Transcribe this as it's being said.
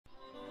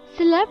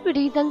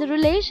Celebrities and their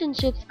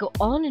relationships go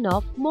on and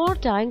off more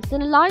times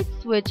than a light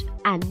switch,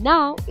 and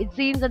now it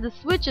seems that the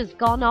switch has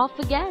gone off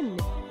again.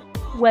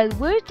 Well,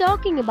 we're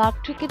talking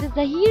about cricketer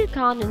Zaheer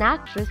Khan and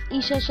actress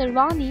Isha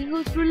Sharvani,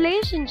 whose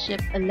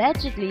relationship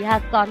allegedly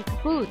has gone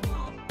kaput.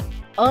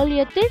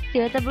 Earlier this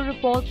year, there were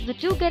reports of the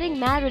two getting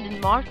married in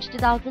March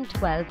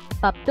 2012,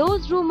 but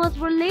those rumors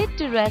were laid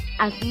to rest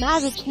as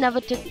marriage never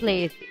took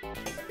place.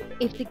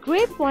 If the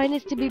grapevine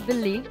is to be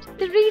believed,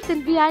 the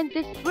reason behind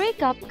this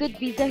breakup could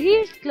be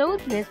Zaheer's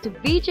closeness to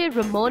VJ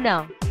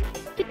Ramona.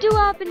 The two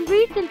have been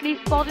recently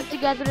spotted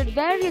together at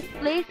various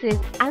places,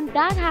 and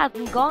that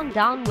hasn't gone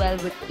down well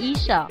with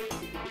Isha.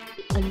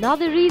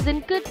 Another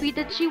reason could be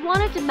that she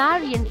wanted to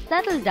marry and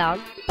settle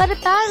down, but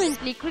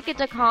apparently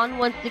cricketer Khan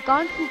wants to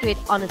concentrate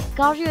on his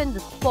career in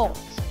the sport.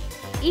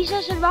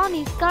 Isha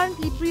Sharvani is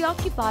currently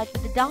preoccupied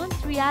with the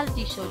dance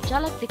reality show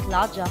Jhalak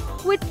Dikhla Ja,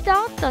 which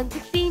starts on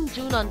 16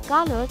 June on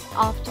Colors,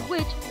 after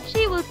which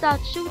she will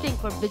start shooting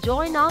for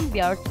Bijoy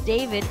Nambiar's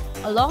David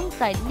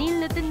alongside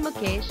Neil Nitin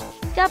Mukesh,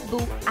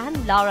 Taboo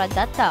and Lara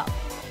Datta.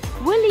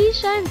 Will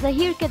Isha and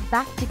Zaheer get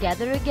back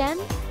together again?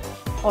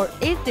 Or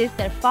is this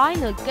their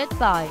final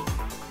goodbye?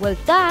 Well,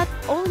 that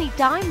only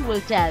time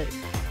will tell.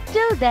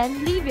 Till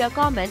then, leave your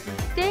comments and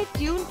stay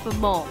tuned for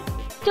more.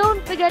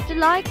 Don't forget to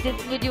like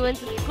this video and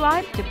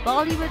subscribe to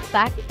Bollywood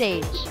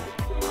Backstage.